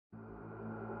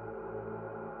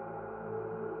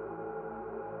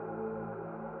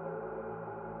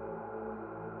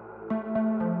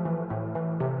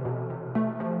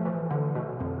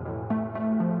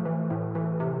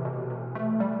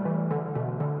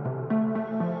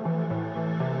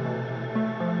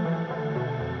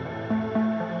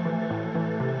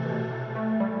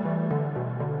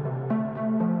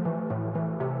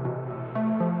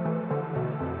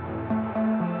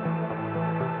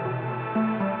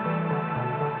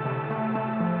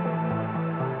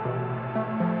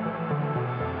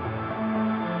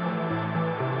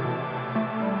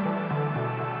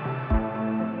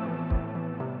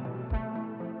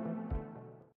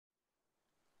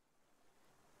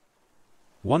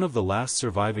One of the last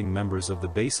surviving members of the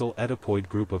basal Eryopoid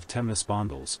group of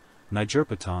temnospondyls,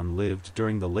 Nigerpaton lived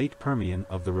during the late Permian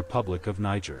of the Republic of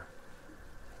Niger.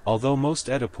 Although most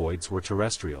Eryopoids were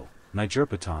terrestrial,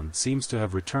 Nigerpaton seems to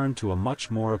have returned to a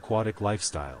much more aquatic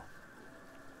lifestyle.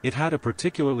 It had a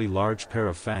particularly large pair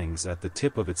of fangs at the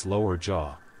tip of its lower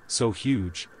jaw, so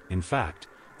huge, in fact,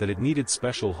 that it needed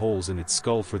special holes in its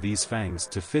skull for these fangs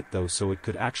to fit so it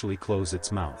could actually close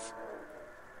its mouth.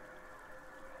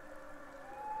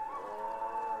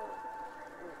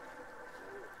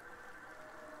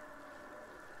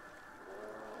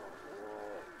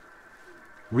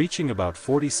 Reaching about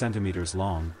 40 centimeters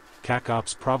long,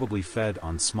 Cacops probably fed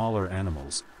on smaller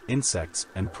animals, insects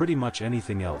and pretty much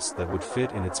anything else that would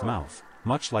fit in its mouth,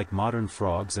 much like modern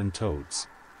frogs and toads.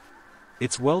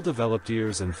 Its well-developed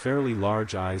ears and fairly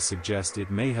large eyes suggest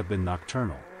it may have been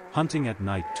nocturnal, hunting at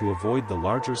night to avoid the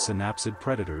larger synapsid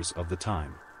predators of the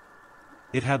time.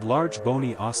 It had large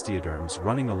bony osteoderms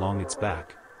running along its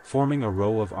back, forming a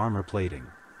row of armor plating.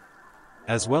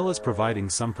 As well as providing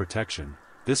some protection,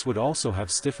 this would also have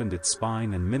stiffened its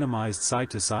spine and minimized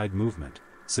side-to-side movement,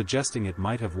 suggesting it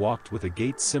might have walked with a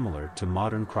gait similar to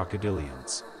modern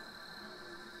crocodilians.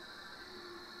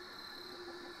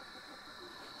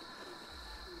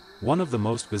 One of the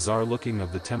most bizarre-looking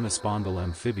of the temnospondyl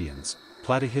amphibians,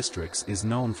 Platyhystrix, is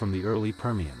known from the early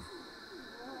Permian.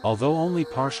 Although only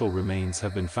partial remains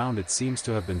have been found, it seems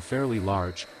to have been fairly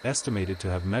large, estimated to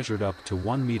have measured up to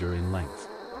 1 meter in length.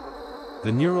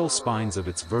 The neural spines of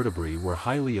its vertebrae were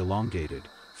highly elongated,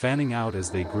 fanning out as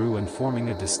they grew and forming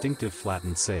a distinctive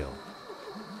flattened sail.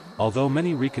 Although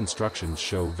many reconstructions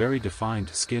show very defined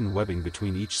skin webbing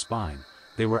between each spine,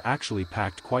 they were actually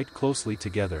packed quite closely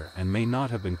together and may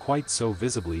not have been quite so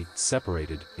visibly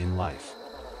separated in life.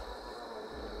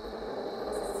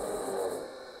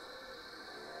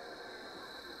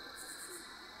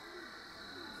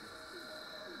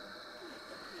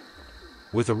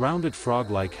 With a rounded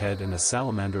frog-like head and a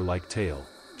salamander-like tail,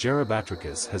 Gehr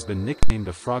has been nicknamed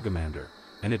a frogamander,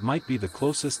 and it might be the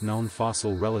closest known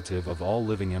fossil relative of all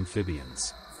living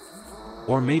amphibians.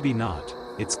 Or maybe not,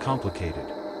 it's complicated.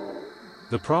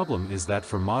 The problem is that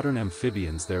for modern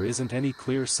amphibians there isn't any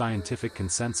clear scientific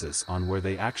consensus on where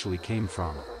they actually came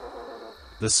from.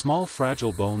 The small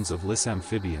fragile bones of Lis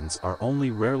amphibians are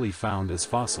only rarely found as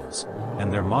fossils,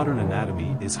 and their modern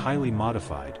anatomy is highly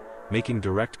modified, making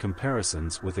direct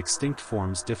comparisons with extinct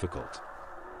forms difficult.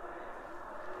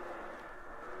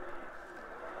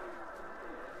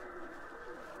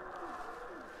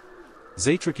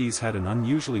 Xatrachys had an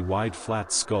unusually wide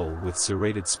flat skull with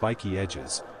serrated spiky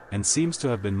edges, and seems to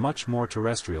have been much more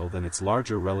terrestrial than its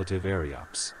larger relative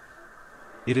Eryops.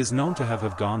 It is known to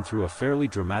have gone through a fairly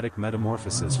dramatic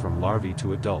metamorphosis from larvae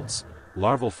to adults.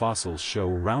 Larval fossils show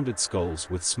rounded skulls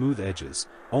with smooth edges,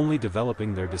 only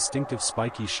developing their distinctive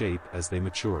spiky shape as they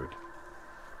matured.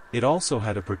 It also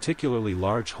had a particularly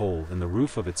large hole in the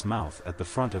roof of its mouth at the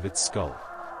front of its skull.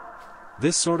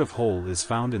 This sort of hole is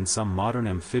found in some modern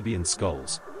amphibian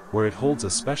skulls, where it holds a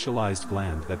specialized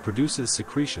gland that produces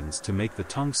secretions to make the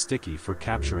tongue sticky for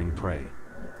capturing prey.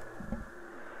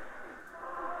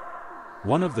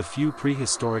 One of the few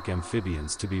prehistoric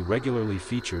amphibians to be regularly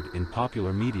featured in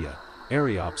popular media,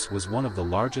 Eryops was one of the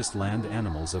largest land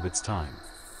animals of its time.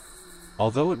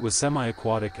 Although it was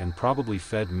semi-aquatic and probably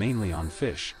fed mainly on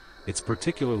fish, its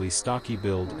particularly stocky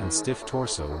build and stiff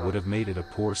torso would have made it a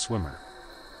poor swimmer.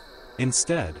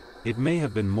 Instead, it may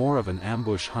have been more of an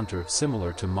ambush hunter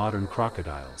similar to modern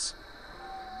crocodiles.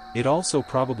 It also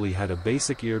probably had a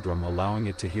basic eardrum allowing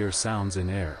it to hear sounds in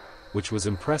air, which was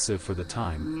impressive for the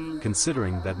time,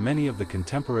 considering that many of the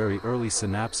contemporary early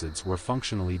synapsids were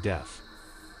functionally deaf.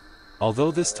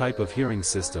 Although this type of hearing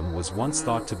system was once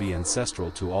thought to be ancestral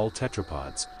to all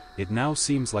tetrapods, it now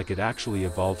seems like it actually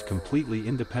evolved completely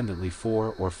independently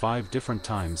 4 or 5 different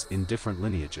times in different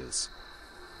lineages.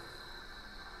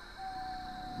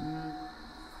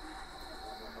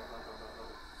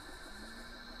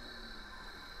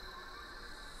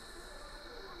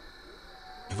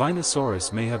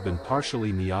 Dvinosauria may have been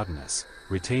partially neotenous,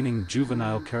 retaining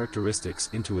juvenile characteristics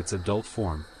into its adult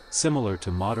form, similar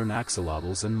to modern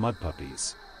axolotls and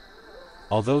mudpuppies.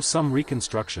 Although some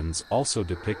reconstructions also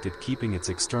depict it keeping its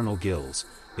external gills,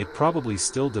 it probably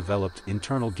still developed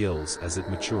internal gills as it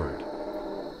matured.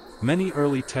 Many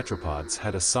early tetrapods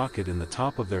had a socket in the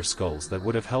top of their skulls that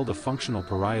would have held a functional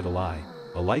parietal eye,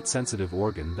 a light-sensitive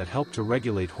organ that helped to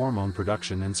regulate hormone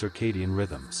production and circadian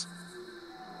rhythms.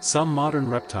 Some modern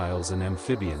reptiles and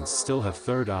amphibians still have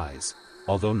third eyes,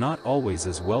 although not always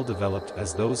as well developed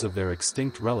as those of their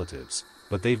extinct relatives,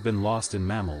 but they've been lost in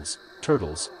mammals,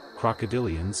 turtles,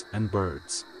 crocodilians, and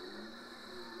birds.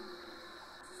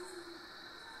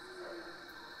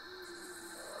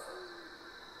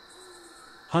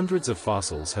 Hundreds of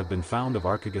fossils have been found of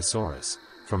Archegosaurus,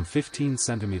 from 15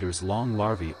 centimeters long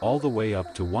larvae all the way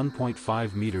up to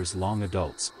 1.5 meters long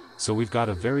adults, so we've got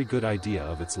a very good idea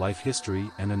of its life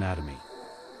history and anatomy.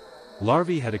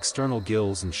 Larvae had external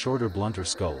gills and shorter, blunter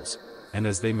skulls, and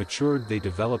as they matured they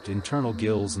developed internal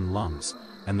gills and lungs,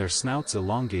 and their snouts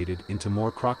elongated into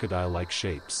more crocodile-like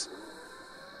shapes.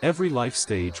 Every life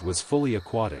stage was fully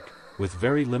aquatic, with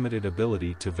very limited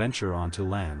ability to venture onto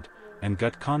land, and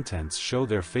gut contents show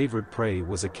their favored prey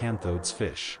was acanthodes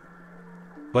fish.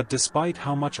 But despite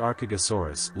how much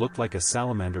Archegosaurus looked like a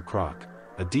salamander croc,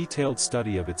 a detailed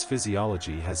study of its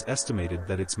physiology has estimated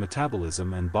that its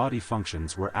metabolism and body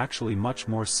functions were actually much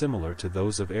more similar to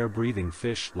those of air-breathing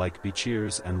fish like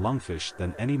bichirs and lungfish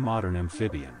than any modern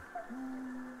amphibian.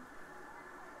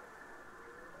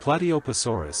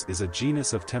 Platyoposaurus is a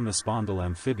genus of temnospondyl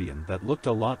amphibian that looked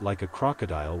a lot like a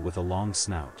crocodile with a long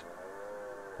snout.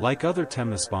 Like other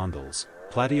temnospondyls,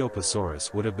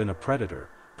 Platyoposaurus would have been a predator,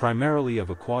 primarily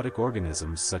of aquatic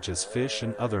organisms such as fish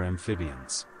and other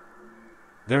amphibians.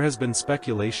 There has been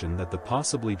speculation that the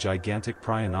possibly gigantic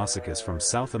Prionosuchus from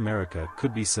South America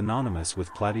could be synonymous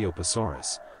with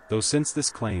Platyoposaurus, though since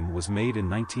this claim was made in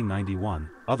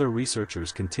 1991, other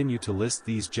researchers continue to list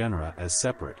these genera as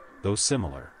separate, though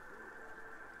similar.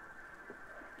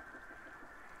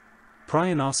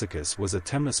 Prionosuchus was a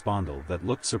temnospondyl that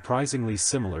looked surprisingly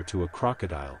similar to a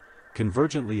crocodile,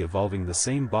 convergently evolving the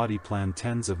same body plan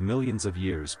tens of millions of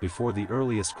years before the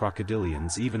earliest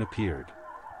crocodilians even appeared.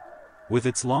 With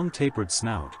its long tapered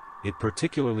snout, it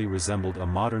particularly resembled a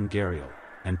modern gharial,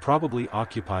 and probably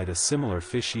occupied a similar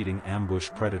fish-eating ambush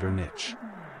predator niche.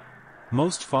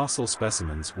 Most fossil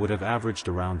specimens would have averaged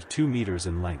around 2 meters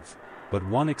in length, but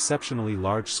one exceptionally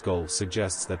large skull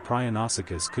suggests that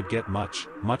Prionosuchus could get much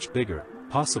bigger,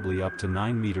 possibly up to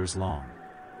 9 meters long.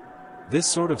 This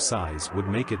sort of size would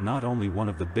make it not only one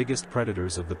of the biggest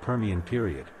predators of the Permian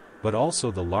period, but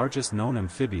also the largest known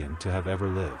amphibian to have ever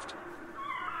lived.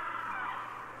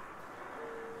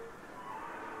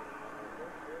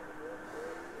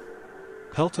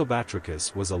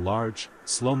 Peltobatrachus was a large,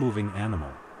 slow-moving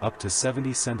animal, up to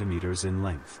 70 centimeters in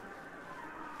length.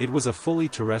 It was a fully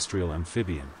terrestrial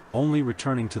amphibian, only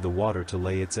returning to the water to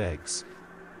lay its eggs.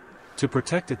 To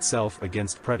protect itself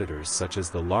against predators such as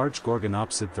the large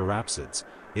gorgonopsid therapsids,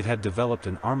 it had developed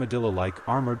an armadillo-like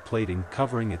armored plating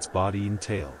covering its body and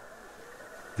tail.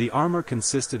 The armor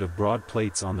consisted of broad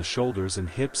plates on the shoulders and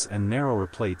hips and narrower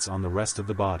plates on the rest of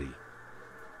the body.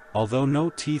 Although no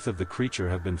teeth of the creature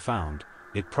have been found,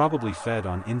 it probably fed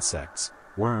on insects,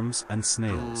 worms and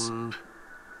snails.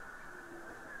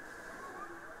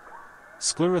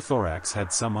 Sclerothorax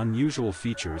had some unusual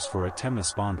features for a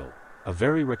temnospondyl, a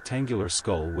very rectangular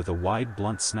skull with a wide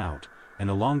blunt snout, and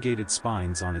elongated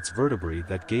spines on its vertebrae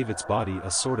that gave its body a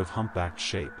sort of humpbacked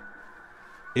shape.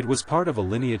 It was part of a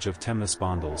lineage of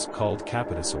temnospondyls called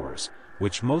capitosaurs,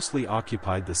 which mostly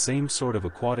occupied the same sort of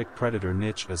aquatic predator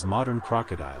niche as modern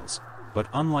crocodiles, but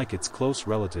unlike its close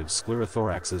relatives,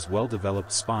 Sclerothorax's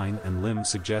well-developed spine and limbs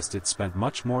suggest it spent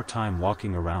much more time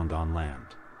walking around on land.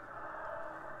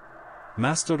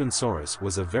 Mastodonsaurus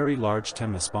was a very large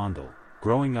temnospondyl,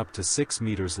 growing up to 6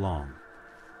 meters long.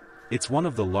 It's one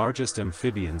of the largest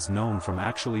amphibians known from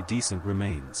actually decent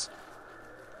remains.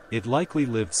 It likely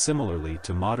lived similarly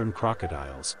to modern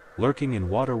crocodiles, lurking in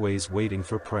waterways waiting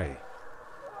for prey.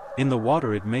 In the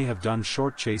water it may have done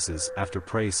short chases after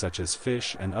prey such as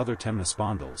fish and other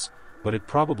temnospondyls, but it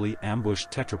probably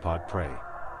ambushed tetrapod prey.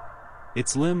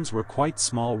 Its limbs were quite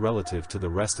small relative to the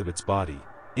rest of its body,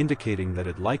 indicating that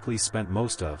it likely spent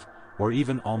most of, or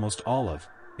even almost all of,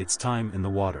 its time in the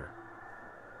water.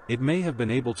 It may have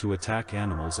been able to attack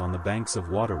animals on the banks of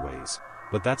waterways,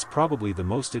 but that's probably the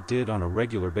most it did on a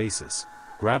regular basis,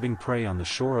 grabbing prey on the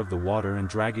shore of the water and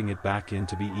dragging it back in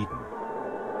to be eaten.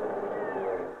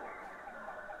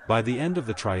 By the end of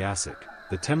the Triassic,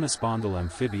 the temnospondyl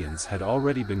amphibians had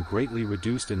already been greatly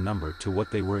reduced in number to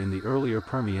what they were in the earlier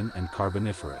Permian and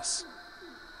Carboniferous.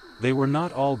 They were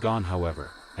not all gone,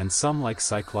 however, and some like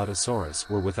Cyclodosaurus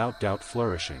were without doubt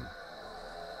flourishing.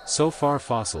 So far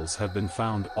fossils have been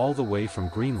found all the way from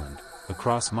Greenland,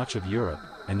 across much of Europe,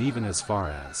 and even as far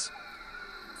as.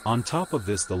 On top of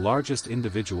this, the largest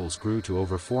individuals grew to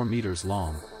over 4 meters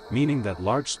long, meaning that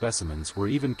large specimens were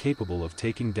even capable of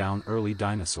taking down early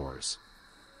dinosaurs.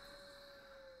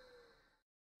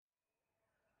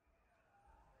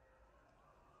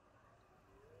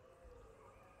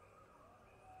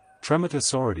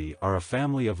 Trematosauриdae are a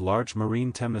family of large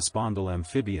marine temnospondyl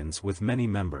amphibians with many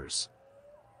members.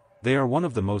 They are one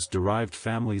of the most derived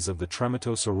families of the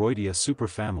Trematosauroidea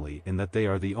superfamily in that they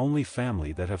are the only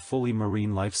family that have fully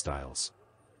marine lifestyles.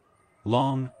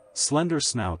 long, slender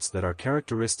snouts that are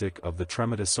characteristic of the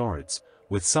Trematosaurids,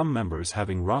 with some members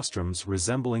having rostrums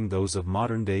resembling those of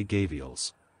modern-day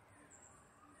gavials.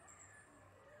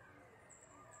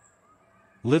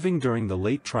 Living during the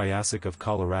late Triassic of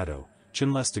Colorado,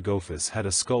 Chinlestogophus had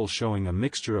a skull showing a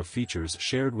mixture of features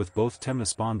shared with both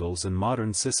temnospondyls and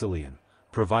modern Sicilian,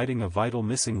 providing a vital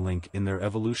missing link in their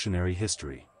evolutionary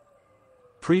history.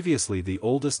 Previously, the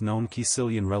oldest known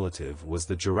caecilian relative was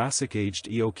the Jurassic-aged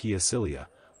Eocaecilia,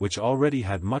 which already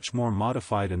had much more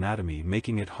modified anatomy,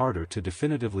 making it harder to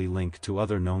definitively link to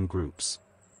other known groups.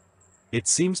 It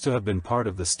seems to have been part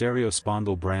of the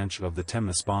stereospondyle branch of the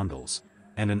temnospondyls,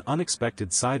 and an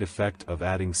unexpected side effect of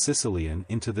adding Sicilian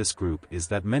into this group is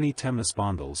that many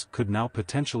temnospondyls could now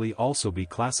potentially also be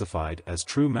classified as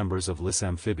true members of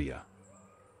Lysamphibia.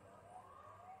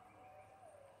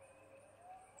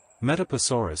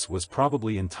 Metaposaurus was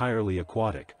probably entirely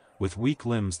aquatic, with weak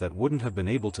limbs that wouldn't have been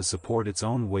able to support its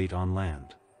own weight on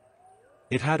land.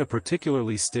 It had a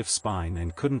particularly stiff spine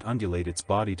and couldn't undulate its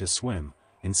body to swim,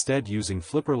 instead using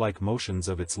flipper-like motions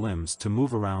of its limbs to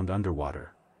move around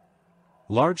underwater.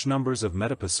 Large numbers of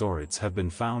metaposaurids have been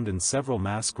found in several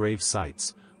mass grave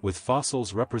sites, with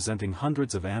fossils representing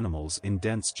hundreds of animals in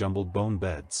dense jumbled bone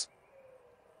beds.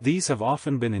 These have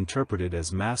often been interpreted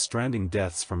as mass stranding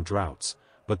deaths from droughts,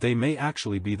 but they may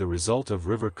actually be the result of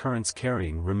river currents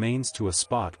carrying remains to a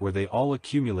spot where they all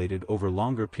accumulated over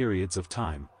longer periods of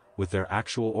time, with their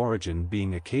actual origin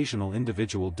being occasional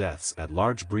individual deaths at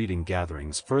large breeding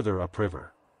gatherings further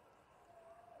upriver.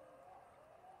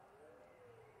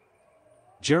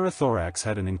 Gerathorax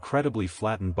had an incredibly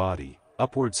flattened body,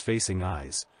 upwards-facing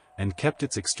eyes, and kept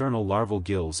its external larval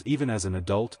gills even as an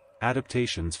adult,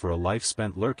 adaptations for a life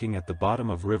spent lurking at the bottom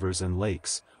of rivers and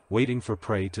lakes, waiting for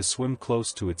prey to swim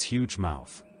close to its huge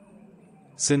mouth.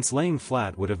 Since laying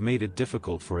flat would have made it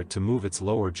difficult for it to move its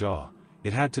lower jaw,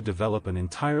 it had to develop an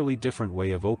entirely different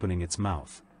way of opening its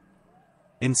mouth.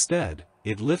 Instead,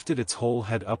 it lifted its whole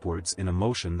head upwards in a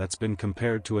motion that's been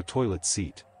compared to a toilet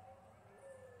seat.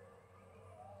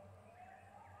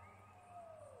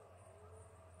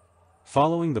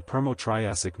 Following the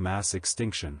Permo-Triassic mass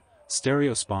extinction,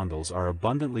 stereospondyls are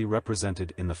abundantly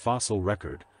represented in the fossil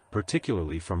record,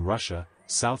 particularly from Russia,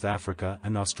 South Africa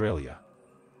and Australia.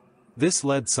 This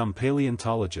led some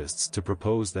paleontologists to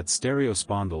propose that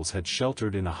stereospondyls had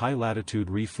sheltered in a high-latitude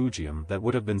refugium that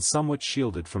would have been somewhat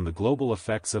shielded from the global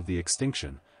effects of the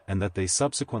extinction, and that they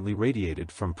subsequently radiated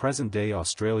from present-day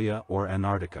Australia or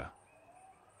Antarctica.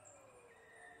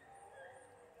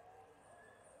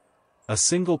 A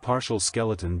single partial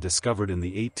skeleton discovered in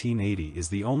the 1880s is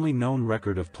the only known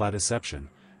record of platyception,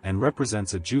 and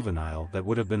represents a juvenile that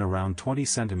would have been around 20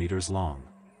 centimeters long.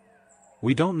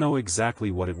 We don't know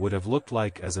exactly what it would have looked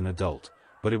like as an adult,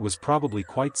 but it was probably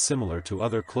quite similar to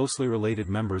other closely related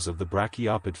members of the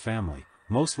Brachiopoid family,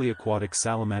 mostly aquatic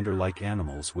salamander-like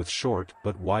animals with short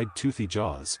but wide toothy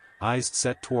jaws, eyes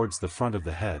set towards the front of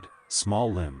the head,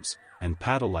 small limbs, and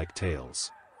paddle-like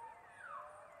tails.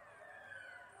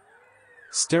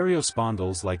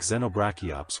 Stereospondyls like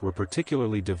Xenobrachiops were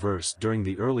particularly diverse during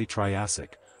the early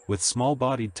Triassic, with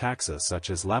small-bodied taxa such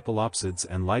as Lapilopsids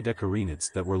and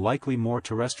Lydecarinids that were likely more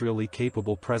terrestrially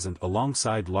capable present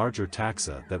alongside larger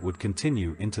taxa that would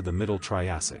continue into the Middle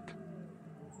Triassic.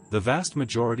 The vast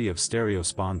majority of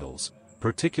stereospondyls,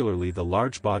 particularly the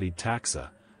large-bodied taxa,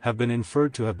 have been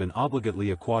inferred to have been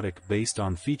obligately aquatic based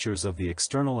on features of the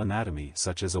external anatomy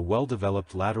such as a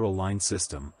well-developed lateral line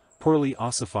system, poorly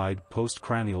ossified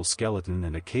postcranial skeleton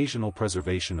and occasional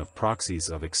preservation of proxies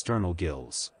of external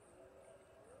gills.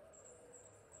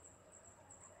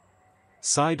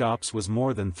 Cydops was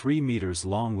more than 3 meters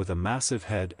long with a massive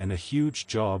head and a huge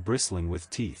jaw bristling with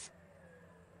teeth.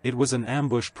 It was an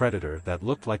ambush predator that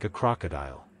looked like a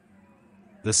crocodile.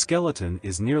 The skeleton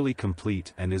is nearly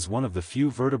complete and is one of the few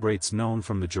vertebrates known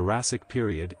from the Jurassic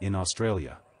period in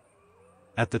Australia.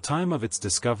 At the time of its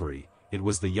discovery, it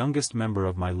was the youngest member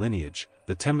of my lineage,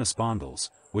 the temnospondyls,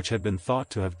 which had been thought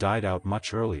to have died out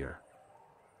much earlier.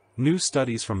 New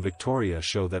studies from Victoria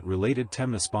show that related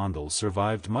temnospondyls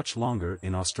survived much longer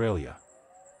in Australia.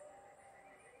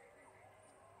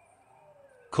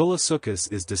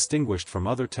 Cocholeosauridae is distinguished from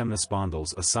other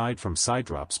temnospondyls aside from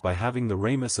Cydrops by having the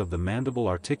ramus of the mandible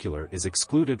articular is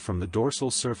excluded from the dorsal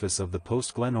surface of the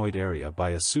postglenoid area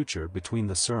by a suture between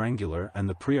the surangular and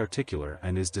the prearticular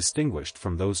and is distinguished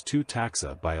from those two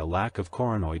taxa by a lack of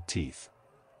coronoid teeth.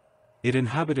 It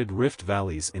inhabited rift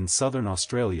valleys in southern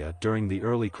Australia during the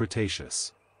early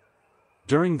Cretaceous.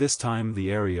 During this time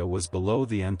the area was below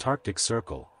the Antarctic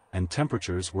Circle, and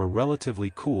temperatures were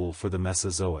relatively cool for the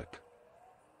Mesozoic.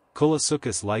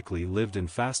 Cocholeosauridae likely lived in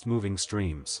fast-moving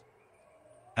streams.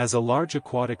 As a large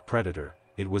aquatic predator,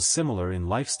 it was similar in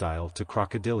lifestyle to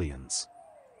crocodilians.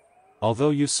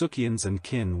 Although Eusuchians and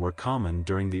kin were common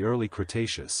during the early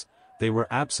Cretaceous, they were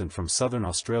absent from southern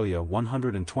Australia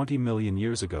 120 million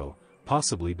years ago,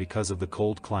 possibly because of the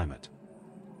cold climate.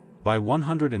 By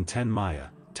 110 Maya,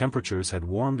 temperatures had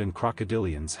warmed and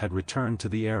crocodilians had returned to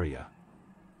the area.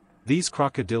 These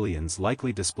crocodilians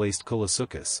likely displaced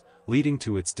Coelurosauria, leading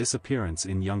to its disappearance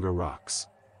in younger rocks.